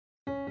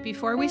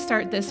Before we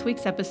start this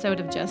week's episode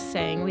of Just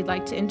Saying, we'd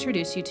like to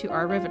introduce you to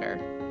Our Riveter.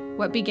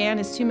 What began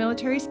as two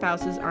military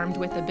spouses armed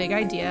with a big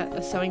idea,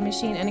 a sewing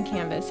machine, and a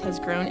canvas has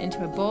grown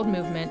into a bold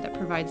movement that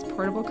provides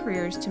portable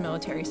careers to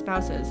military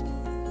spouses.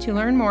 To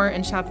learn more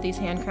and shop these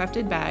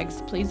handcrafted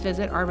bags, please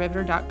visit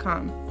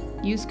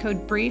ourriveter.com. Use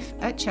code BRIEF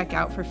at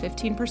checkout for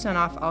 15%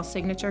 off all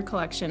signature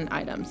collection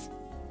items.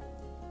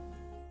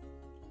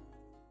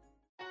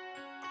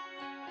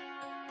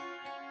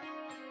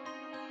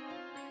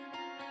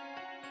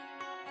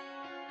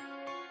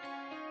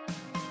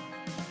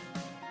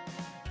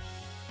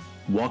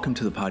 Welcome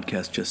to the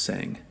podcast Just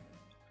Saying.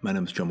 My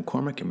name is Joe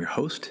McCormick. I'm your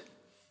host,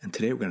 and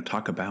today we're going to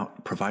talk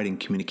about providing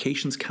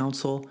communications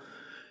counsel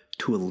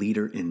to a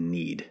leader in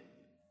need.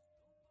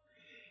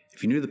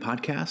 If you're new to the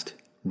podcast,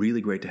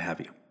 really great to have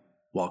you.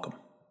 Welcome.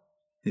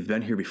 If you've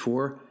been here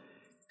before,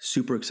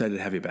 super excited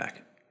to have you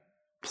back.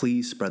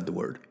 Please spread the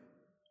word.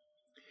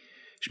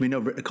 As you may know,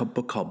 I've written a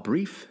book called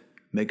Brief,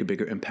 Make a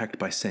Bigger Impact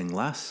by Saying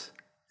Less.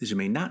 As you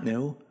may not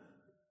know,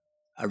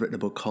 I've written a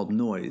book called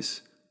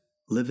Noise,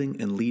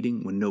 Living and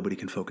Leading When Nobody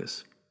Can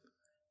Focus.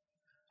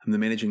 I'm the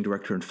managing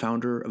director and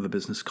founder of a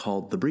business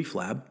called The Brief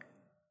Lab,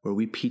 where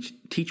we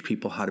teach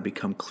people how to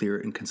become clear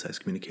and concise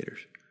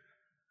communicators.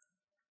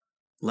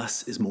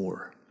 Less is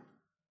more.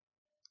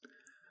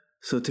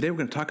 So today we're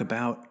going to talk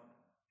about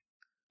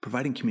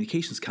providing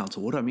communications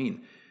counsel. What do I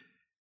mean?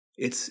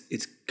 It's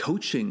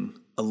coaching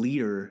a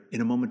leader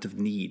in a moment of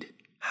need,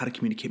 how to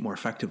communicate more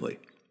effectively.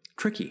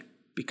 Tricky,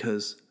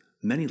 because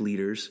many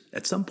leaders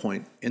at some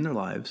point in their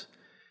lives,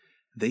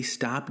 they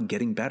stop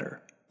getting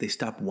better. They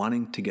stop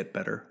wanting to get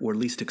better, or at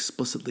least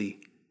explicitly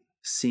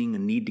seeing a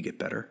need to get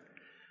better.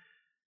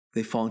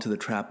 They fall into the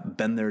trap,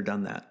 been there,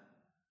 done that.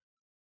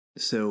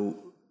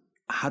 So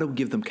how do we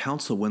give them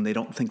counsel when they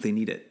don't think they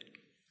need it?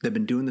 They've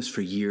been doing this for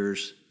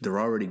years. They're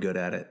already good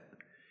at it.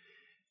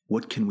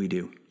 What can we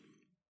do?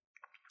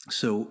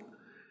 So,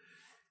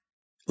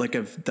 like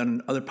I've done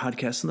in other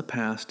podcasts in the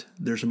past,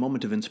 there's a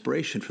moment of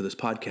inspiration for this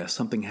podcast.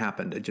 Something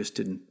happened. It just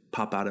didn't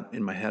pop out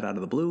in my head out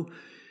of the blue.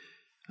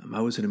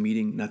 I was in a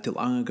meeting not too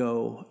long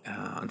ago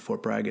on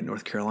Fort Bragg in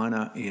North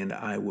Carolina, and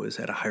I was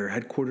at a higher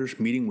headquarters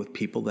meeting with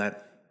people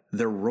that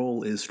their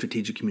role is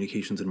strategic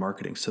communications and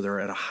marketing. So they're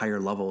at a higher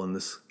level in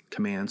this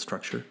command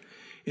structure.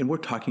 And we're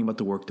talking about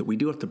the work that we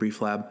do at the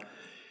Brief Lab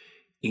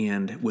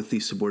and with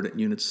these subordinate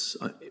units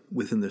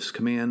within this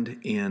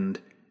command.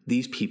 And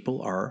these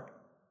people are,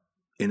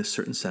 in a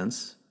certain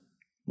sense,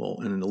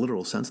 well, in a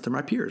literal sense, they're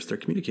my peers. They're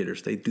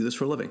communicators. They do this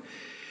for a living.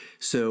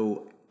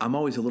 So I'm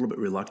always a little bit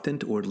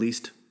reluctant, or at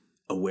least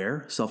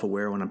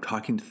self-aware when I'm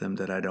talking to them,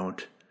 that I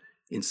don't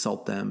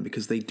insult them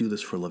because they do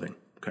this for a living,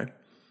 okay?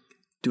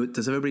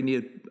 Does everybody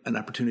need an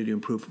opportunity to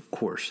improve? Of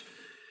course.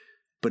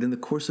 But in the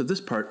course of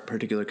this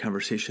particular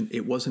conversation,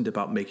 it wasn't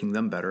about making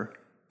them better,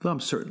 though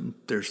I'm certain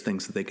there's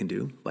things that they can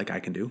do, like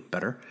I can do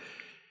better.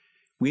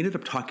 We ended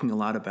up talking a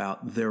lot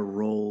about their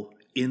role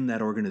in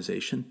that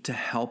organization to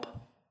help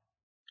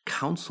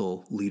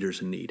counsel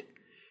leaders in need.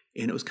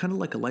 And it was kind of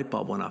like a light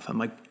bulb went off. I'm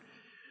like,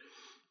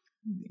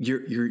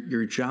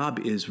 Your job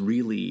is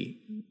really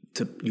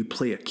you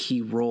play a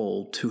key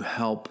role to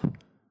help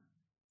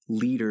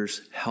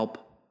leaders help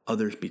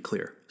others be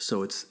clear.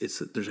 So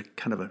there's a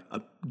kind of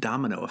a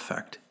domino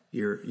effect.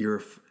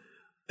 You're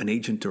an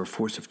agent or a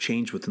force of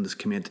change within this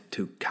command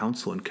to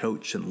counsel and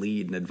coach and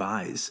lead and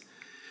advise.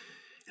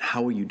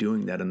 How are you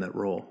doing that in that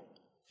role?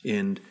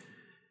 And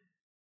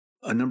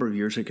a number of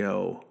years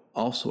ago,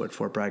 also at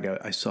Fort Bragg,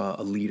 I saw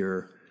a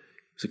leader,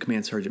 he was a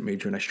command sergeant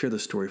major, and I share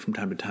this story from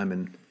time to time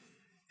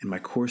in my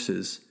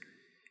courses,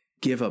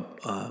 give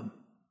a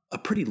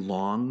pretty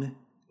long,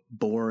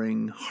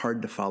 boring,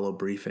 hard to follow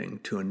briefing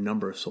to a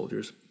number of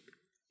soldiers.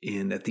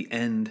 And at the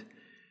end,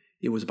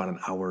 it was about an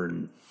hour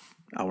and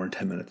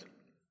 10 minutes.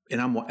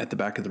 And I'm at the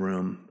back of the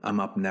room.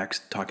 I'm up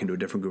next talking to a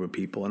different group of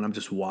people, and I'm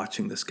just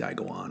watching this guy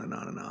go on and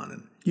on and on.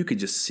 And you could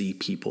just see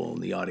people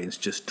in the audience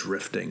just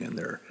drifting, and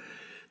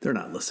they're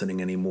not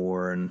listening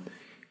anymore. And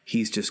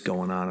he's just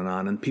going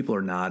on, and people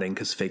are nodding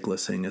because fake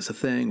listening is a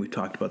thing. We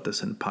talked about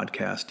this in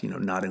podcast,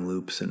 nodding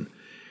loops,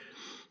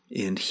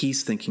 and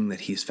he's thinking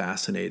that he's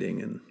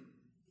fascinating, and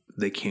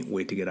they can't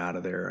wait to get out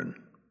of there. And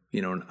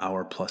an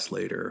hour plus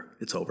later,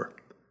 it's over.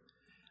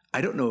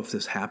 I don't know if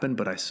this happened,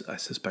 but I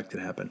suspect it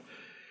happened.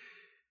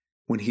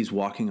 When he's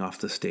walking off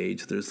the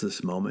stage, there's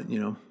this moment,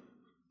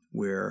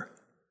 where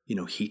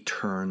he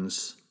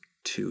turns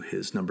to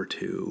his number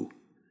two,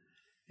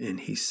 and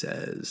he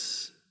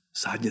says,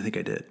 "So how do you think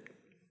I did?"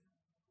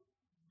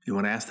 And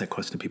when I ask that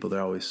question to people, they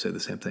always say the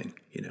same thing.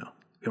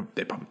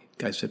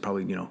 Guys said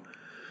probably,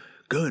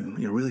 good,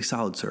 really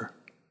solid, sir.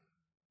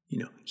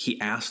 He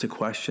asked a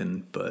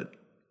question, but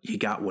he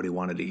got what he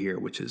wanted to hear,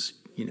 which is,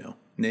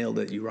 nailed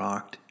it, you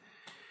rocked.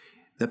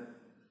 That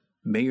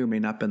may or may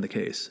not have been the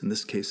case. In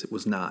this case, it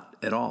was not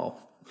at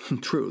all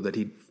true that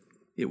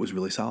it was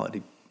really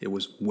solid. It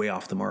was way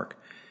off the mark.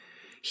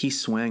 He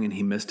swang and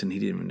he missed and he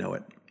didn't even know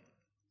it.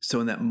 So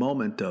in that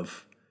moment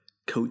of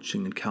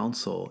coaching and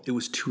counsel, it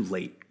was too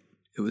late.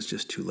 It was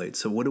just too late.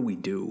 So what do we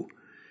do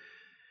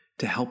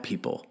to help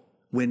people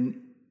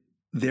when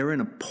they're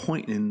in a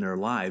point in their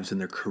lives, in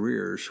their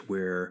careers,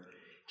 where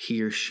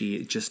he or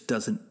she just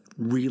doesn't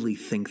really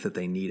think that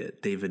they need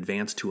it. They've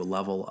advanced to a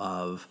level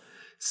of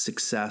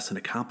success and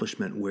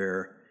accomplishment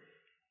where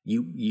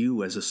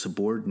you as a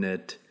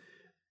subordinate,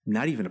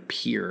 not even a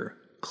peer,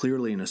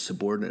 clearly in a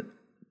subordinate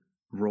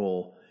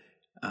role,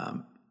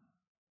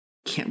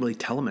 can't really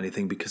tell them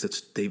anything because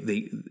it's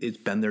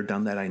been there,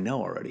 done that. I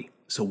know already.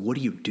 So what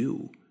do you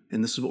do?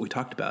 And this is what we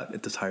talked about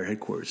at this higher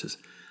headquarters: is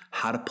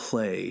how to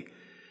play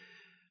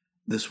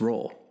this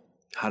role,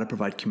 how to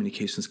provide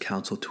communications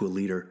counsel to a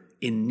leader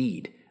in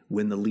need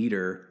when the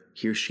leader,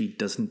 he or she,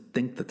 doesn't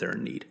think that they're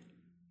in need.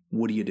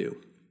 What do you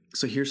do?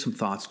 So here's some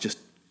thoughts just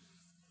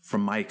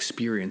from my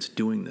experience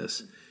doing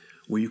this,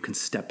 where you can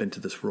step into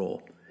this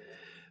role.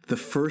 The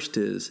first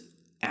is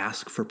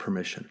ask for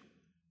permission.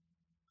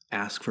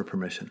 Ask for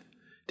permission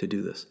to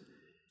do this.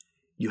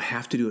 You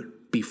have to do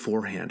it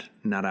beforehand,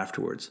 not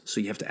afterwards. So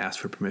you have to ask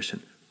for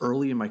permission.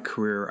 Early in my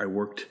career, I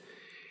worked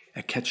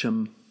at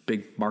Ketchum,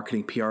 big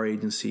marketing PR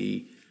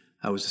agency.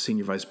 I was the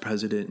senior vice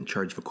president in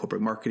charge of a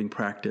corporate marketing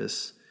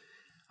practice.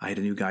 I had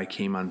a new guy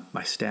came on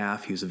my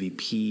staff. He was a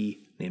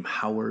VP named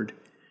Howard.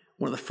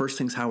 One of the first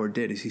things Howard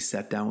did is he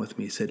sat down with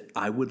me and said,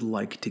 I would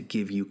like to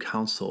give you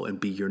counsel and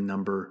be your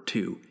number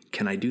 2.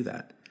 Can I do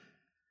that?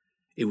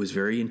 It was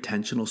very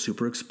intentional,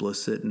 super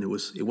explicit, and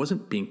it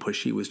wasn't being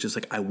pushy. It was just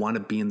like, I want to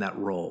be in that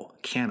role.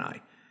 Can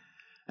I?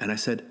 And I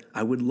said,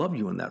 I would love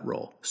you in that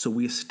role. So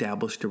we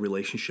established a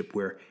relationship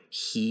where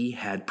he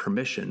had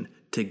permission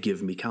to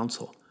give me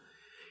counsel.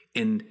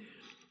 And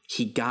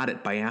he got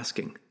it by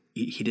asking.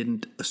 He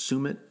didn't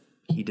assume it.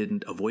 He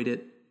didn't avoid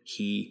it.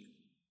 He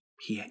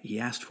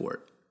asked for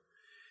it.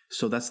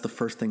 So that's the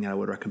first thing I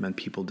would recommend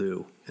people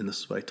do. And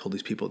this is what I told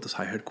these people at this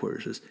high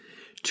headquarters is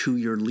to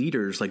your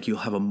leaders, like you'll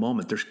have a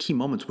moment. There's key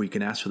moments where you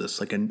can ask for this,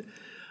 like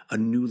a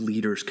new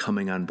leader's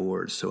coming on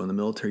board. So in the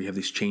military, you have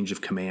these change of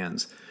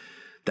commands.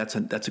 That's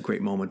a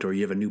great moment. Or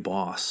you have a new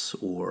boss,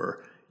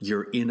 or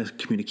you're in a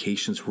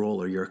communications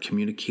role, or you're a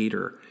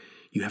communicator.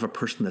 You have a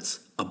person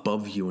that's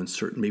above you in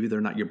certain, maybe they're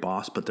not your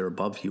boss, but they're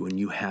above you, and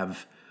you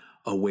have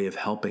a way of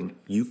helping.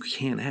 You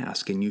can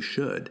ask, and you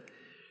should,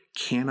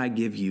 can I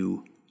give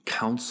you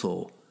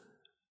counsel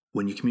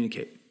when you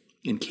communicate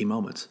in key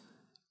moments?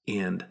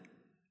 And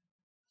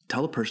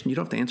tell the person, you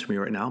don't have to answer me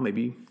right now,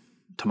 maybe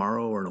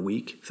tomorrow or in a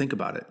week. Think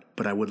about it.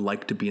 But I would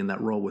like to be in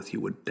that role with you,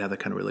 would have that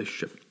kind of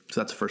relationship.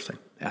 So that's the first thing.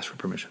 Ask for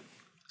permission.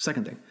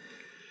 Second thing,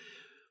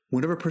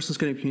 whenever a person's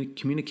going to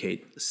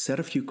communicate, set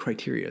a few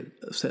criteria,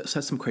 set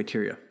some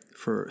criteria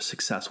for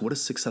success. What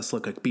does success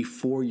look like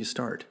before you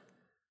start?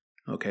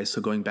 Okay,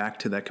 so going back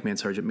to that command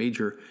sergeant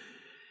major,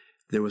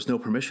 there was no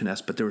permission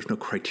asked, but there was no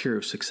criteria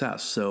of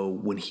success. So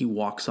when he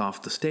walks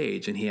off the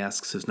stage and he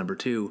asks his number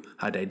 2,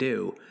 how'd I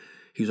do?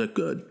 He's like,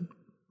 good,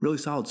 really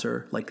solid,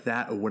 sir. Like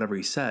that or whatever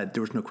he said,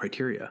 there was no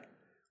criteria.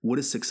 What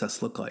does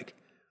success look like?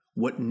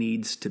 What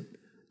needs to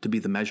be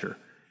the measure?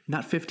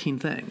 Not 15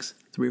 things,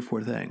 3 or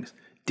 4 things.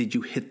 Did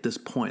you hit this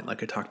point,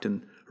 like I talked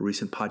in a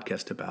recent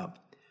podcast about,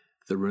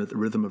 the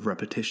rhythm of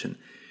repetition?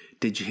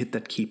 Did you hit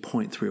that key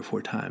point 3 or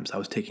 4 times? I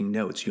was taking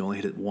notes. You only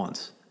hit it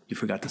once. You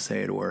forgot to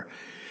say it. Or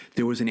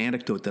there was an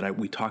anecdote that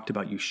we talked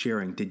about you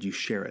sharing. Did you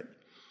share it?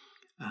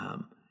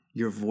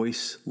 Your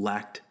voice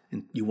lacked,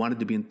 and you wanted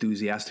to be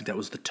enthusiastic. That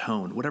was the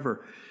tone.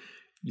 Whatever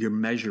your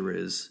measure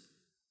is,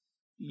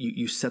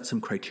 you set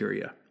some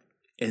criteria,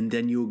 and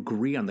then you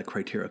agree on the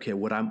criteria. Okay,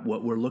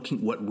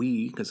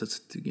 because it's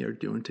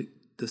doing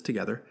this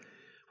together.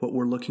 What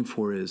we're looking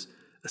for is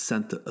a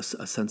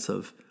sense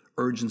of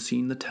urgency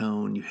in the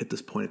tone. You hit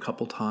this point a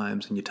couple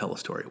times, and you tell a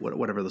story.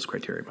 Whatever those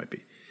criteria might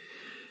be.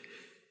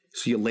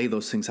 So you lay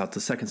those things out.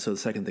 The second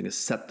thing is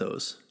set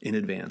those in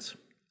advance.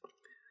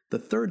 The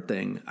third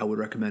thing I would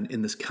recommend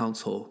in this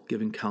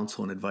giving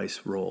counsel and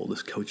advice role,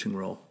 this coaching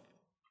role,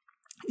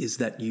 is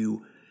that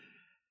you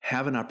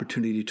have an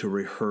opportunity to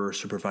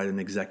rehearse or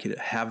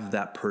have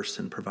that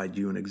person provide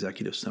you an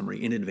executive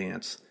summary in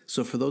advance.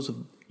 So for those of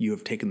you who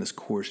have taken this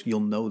course, you'll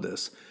know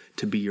this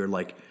to be your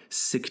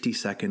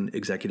 60-second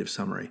executive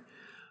summary.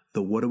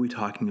 What are we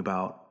talking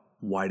about?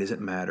 Why does it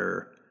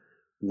matter?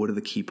 What are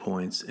the key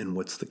points, and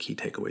what's the key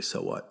takeaway?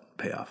 So what?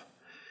 Payoff.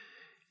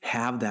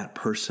 Have that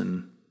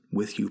person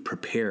with you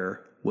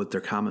prepare what their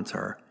comments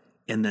are,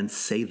 and then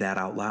say that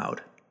out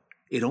loud.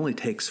 It only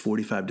takes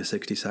 45 to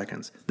 60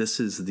 seconds. This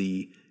is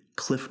the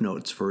Cliff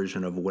Notes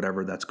version of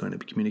whatever that's going to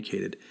be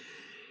communicated.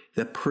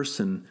 That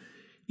person,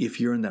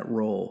 if you're in that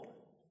role,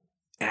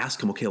 ask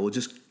them, okay, well,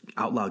 just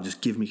out loud,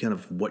 just give me kind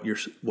of what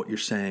you're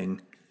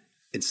saying,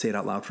 and say it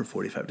out loud for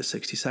 45 to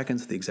 60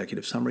 seconds. The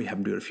executive summary, have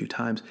them do it a few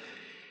times.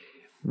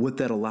 What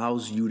that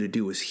allows you to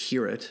do is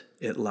hear it.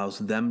 It allows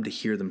them to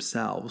hear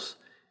themselves.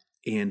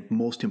 And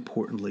most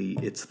importantly,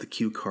 it's the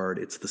cue card.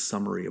 It's the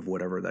summary of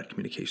whatever that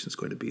communication is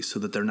going to be, so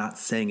that they're not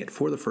saying it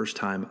for the first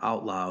time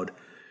out loud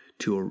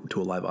to a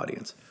live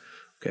audience.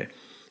 Okay.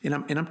 And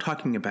I'm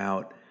talking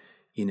about,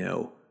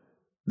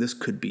 this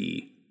could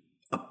be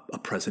a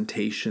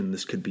presentation.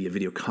 This could be a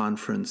video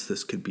conference.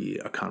 This could be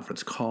a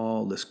conference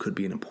call. This could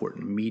be an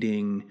important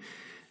meeting.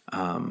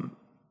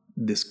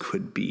 This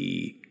could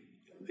be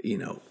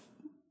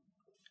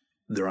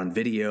they're on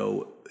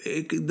video,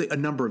 a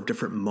number of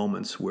different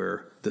moments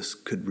where this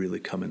could really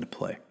come into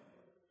play.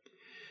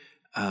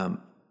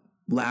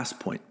 Last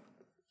point.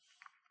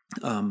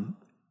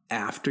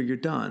 After you're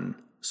done,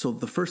 so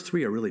the first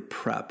three are really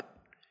prep,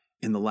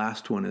 and the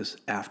last one is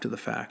after the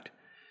fact.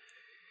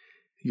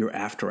 Your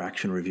after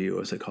action review,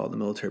 as they call it in the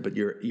military, but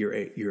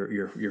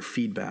your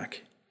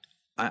feedback.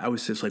 I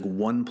always say it's like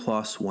 1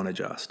 plus, 1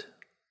 adjust.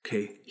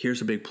 Okay,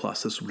 here's a big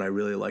plus. This is what I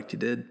really liked you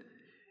did.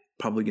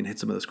 Probably gonna hit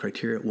some of those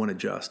criteria. 1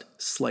 adjust,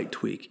 slight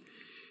tweak,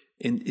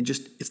 and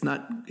it's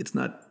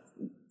not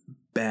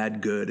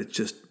bad, good. It's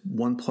just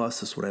 1 plus.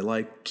 This is what I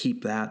like.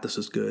 Keep that. This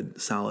is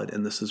good, solid,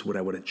 and this is what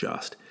I would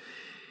adjust.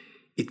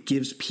 It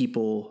gives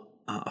people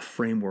a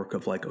framework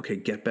of like, okay,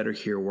 get better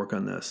here, work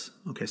on this.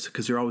 Okay, so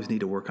because you always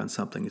need to work on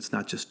something. It's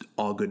not just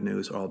all good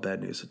news or all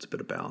bad news. It's a bit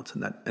of balance,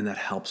 and that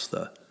helps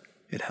the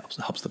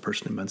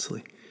person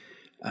immensely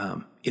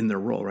in their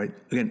role. Right?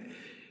 Again,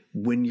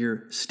 when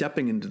you're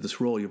stepping into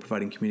this role, you're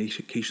providing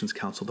communications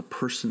counsel. The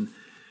person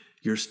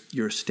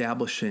you're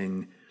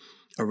establishing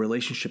a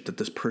relationship that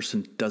this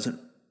person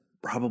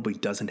probably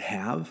doesn't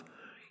have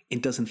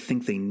and doesn't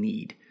think they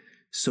need.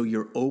 So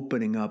you're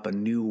opening up a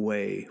new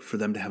way for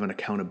them to have an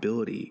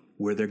accountability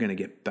where they're going to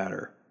get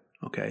better.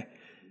 Okay.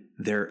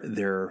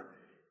 They're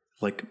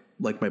like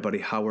my buddy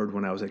Howard,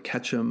 when I was at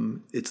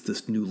Ketchum, it's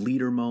this new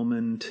leader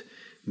moment.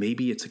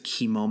 Maybe it's a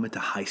key moment, a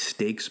high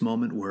stakes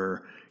moment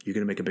where you're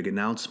going to make a big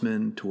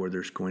announcement or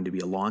there's going to be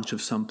a launch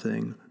of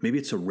something. Maybe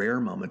it's a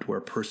rare moment where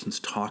a person's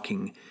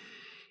talking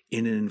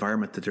in an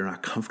environment that they're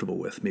not comfortable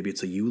with. Maybe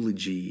it's a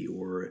eulogy,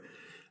 or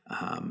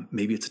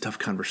maybe it's a tough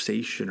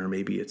conversation, or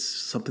maybe it's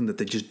something that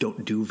they just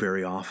don't do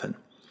very often.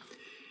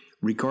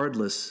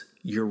 Regardless,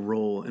 your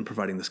role in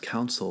providing this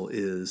counsel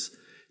is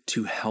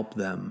to help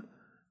them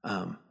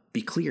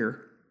be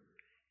clear,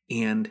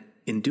 and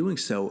in doing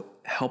so,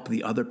 help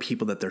the other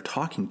people that they're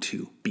talking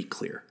to be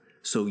clear.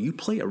 So you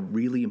play a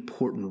really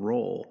important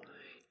role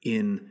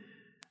in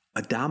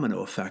a domino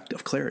effect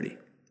of clarity.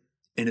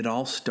 And it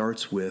all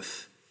starts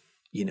with,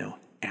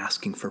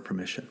 asking for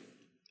permission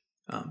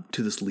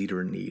to this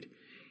leader in need.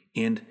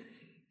 And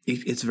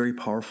it's very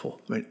powerful,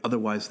 right?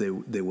 Otherwise, they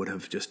would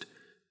have just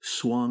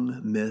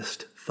swung,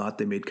 missed, thought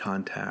they made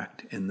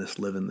contact, and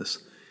live in this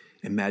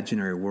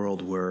imaginary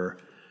world where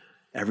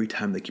every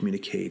time they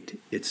communicate,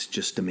 it's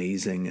just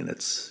amazing, and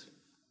it's,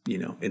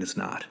 and it's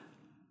not.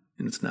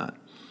 And it's not.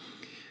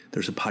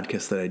 There's a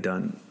podcast that I'd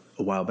done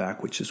a while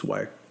back, which is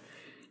why,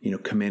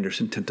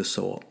 commanders' intent is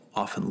so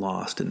often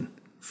lost. And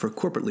for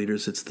corporate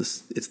leaders, it's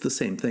the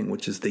same thing,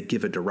 which is they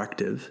give a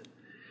directive,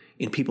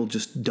 and people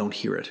just don't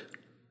hear it.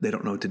 They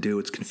don't know what to do.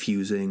 It's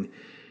confusing.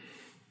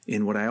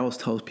 And what I always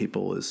tell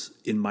people is,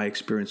 in my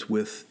experience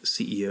with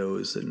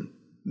CEOs and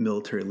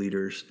military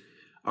leaders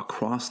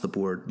across the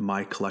board,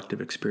 my collective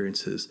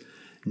experiences,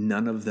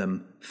 none of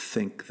them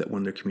think that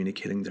when they're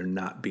communicating, they're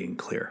not being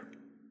clear.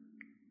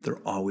 They're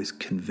always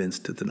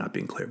convinced that they're not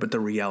being clear. But the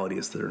reality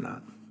is that they're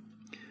not.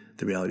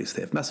 The reality is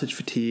they have message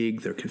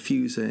fatigue. They're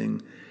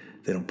confusing.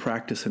 They don't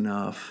practice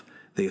enough.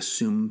 They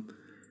assume,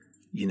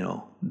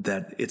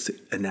 that it's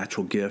a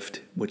natural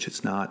gift, which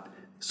it's not.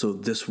 So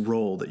this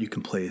role that you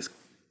can play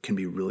can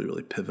be really,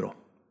 really pivotal.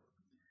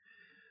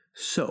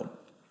 So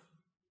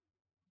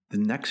the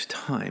next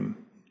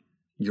time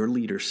your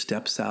leader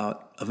steps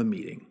out of a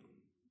meeting,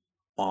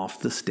 off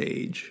the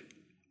stage,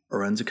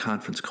 or ends a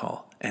conference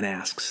call and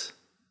asks,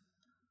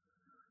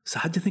 "So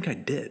how'd you think I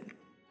did?"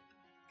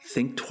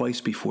 Think twice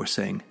before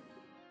saying,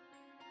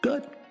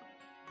 "Good,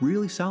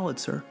 really solid,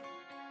 sir."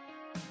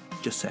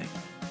 Just saying.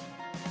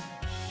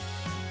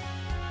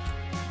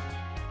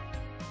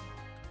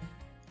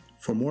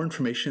 For more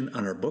information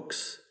on our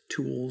books,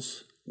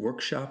 tools,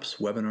 workshops,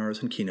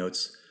 webinars, and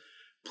keynotes,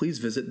 please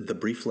visit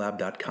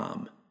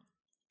thebrieflab.com.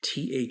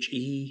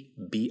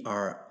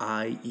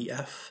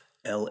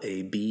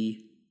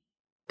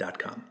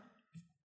 TheBrieflab.com.